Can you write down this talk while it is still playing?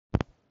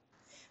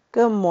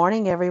Good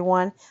morning,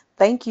 everyone.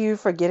 Thank you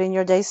for getting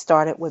your day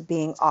started with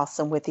being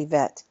awesome with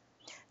Yvette.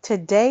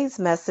 Today's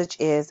message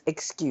is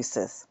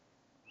excuses.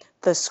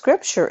 The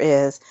scripture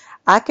is,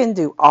 I can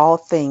do all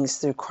things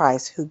through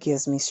Christ who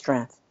gives me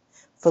strength.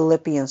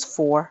 Philippians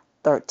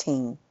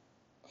 4:13.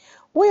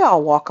 We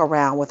all walk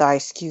around with our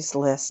excuse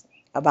list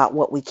about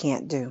what we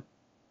can't do.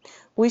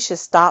 We should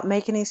stop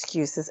making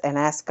excuses and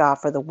ask God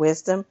for the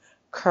wisdom,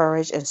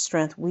 courage, and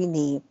strength we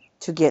need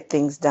to get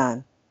things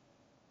done.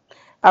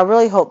 I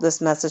really hope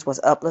this message was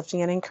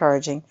uplifting and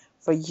encouraging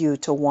for you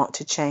to want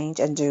to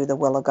change and do the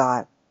will of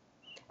God.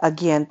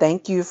 Again,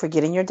 thank you for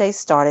getting your day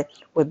started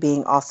with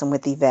being awesome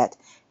with Yvette.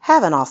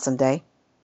 Have an awesome day.